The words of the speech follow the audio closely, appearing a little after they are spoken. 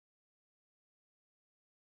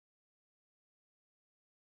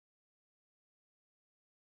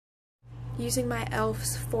Using my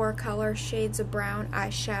e.l.f.'s 4-color shades of brown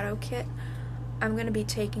eyeshadow kit, I'm going to be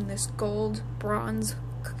taking this gold bronze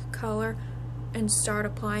color and start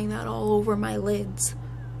applying that all over my lids.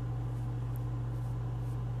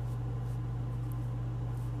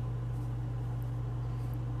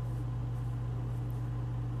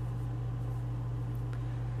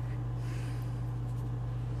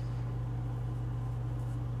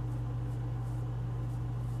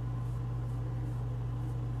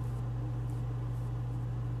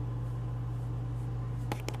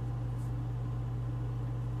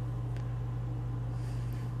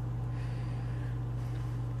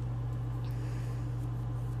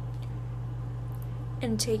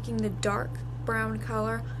 And taking the dark brown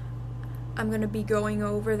color, I'm going to be going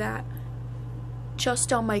over that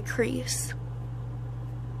just on my crease.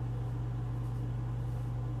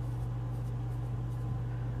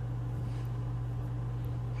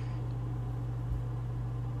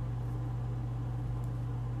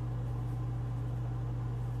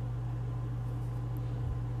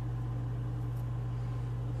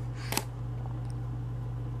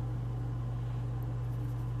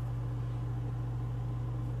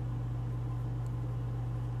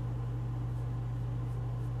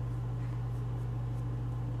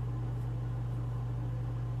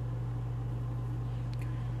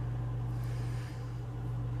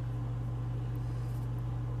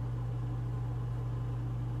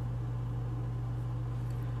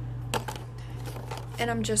 And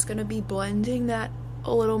I'm just going to be blending that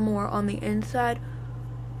a little more on the inside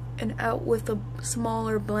and out with a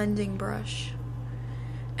smaller blending brush.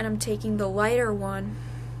 And I'm taking the lighter one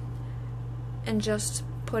and just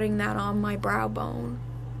putting that on my brow bone.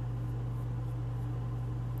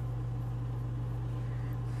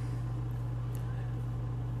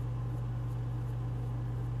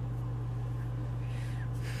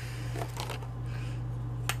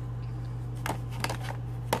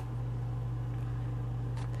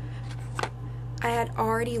 I had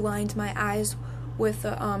already lined my eyes with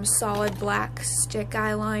a solid black stick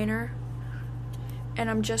eyeliner, and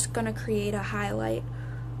I'm just going to create a highlight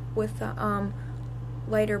with a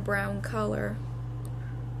lighter brown color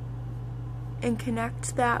and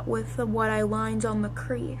connect that with what I lined on the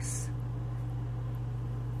crease.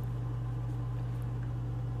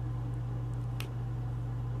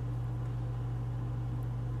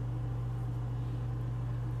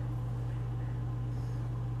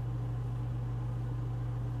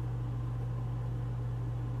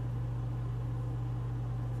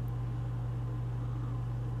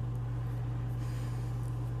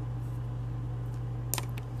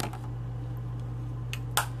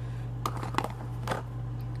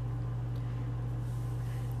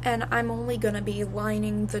 And I'm only going to be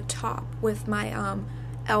lining the top with my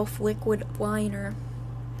e.l.f. liquid liner.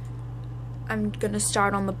 I'm going to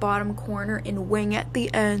start on the bottom corner and wing at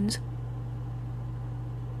the end.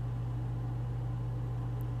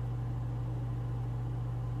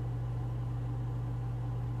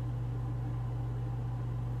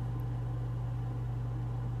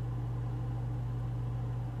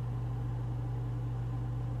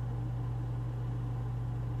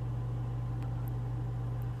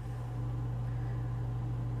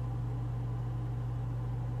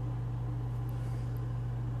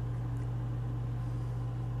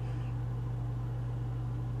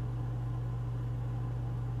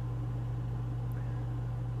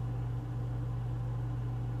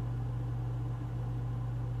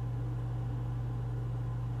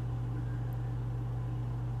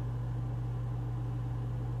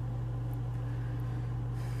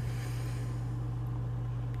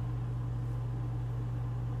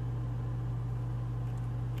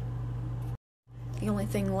 The only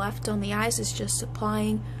thing left on the eyes is just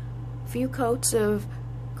applying a few coats of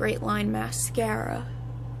Great Line mascara.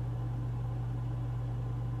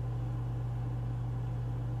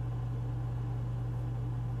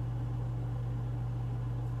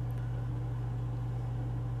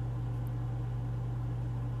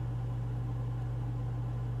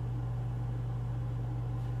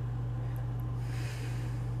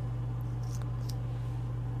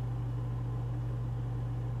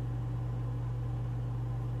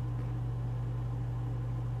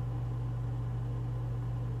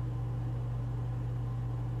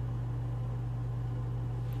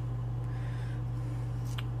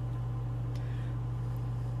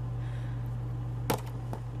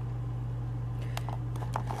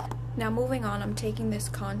 Now moving on, I'm taking this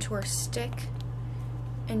contour stick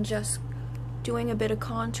and just doing a bit of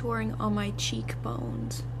contouring on my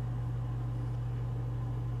cheekbones.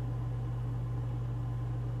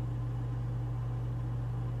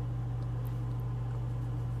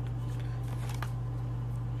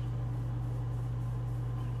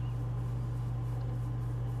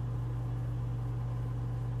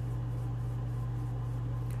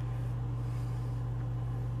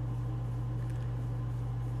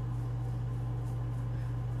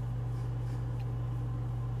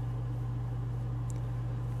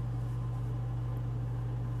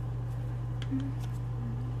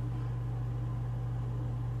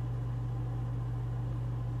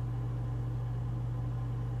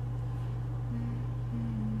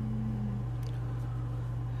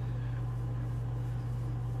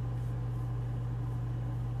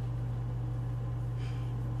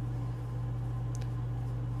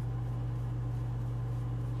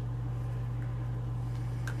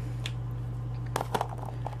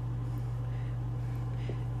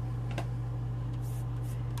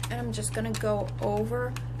 And I'm just gonna go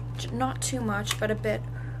over, not too much, but a bit,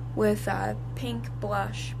 with pink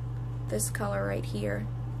blush, this color right here.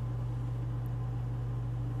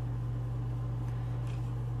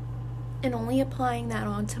 And only applying that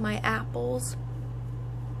onto my apples.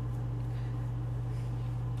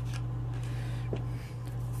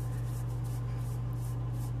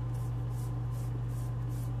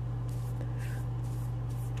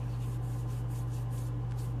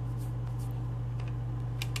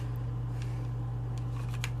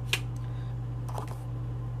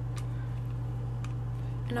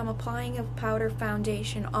 And I'm applying a powder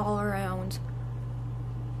foundation all around.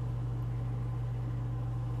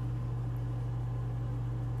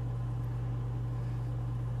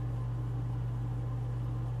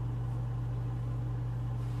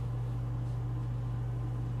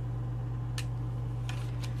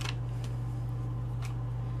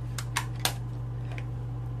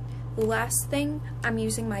 Last thing, I'm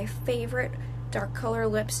using my favorite dark color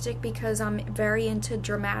lipstick because I'm very into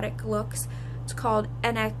dramatic looks. It's called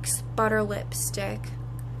NX Butter Lipstick.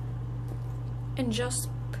 And just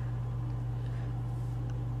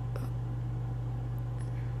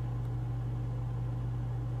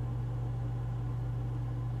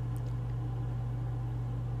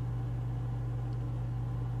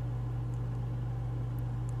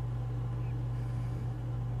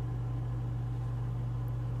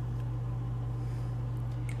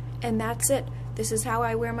and that's it. This is how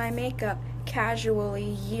I wear my makeup casually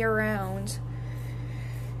year-round.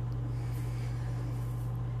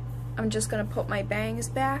 I'm just gonna put my bangs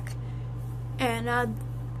back, and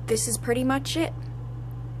this is pretty much it.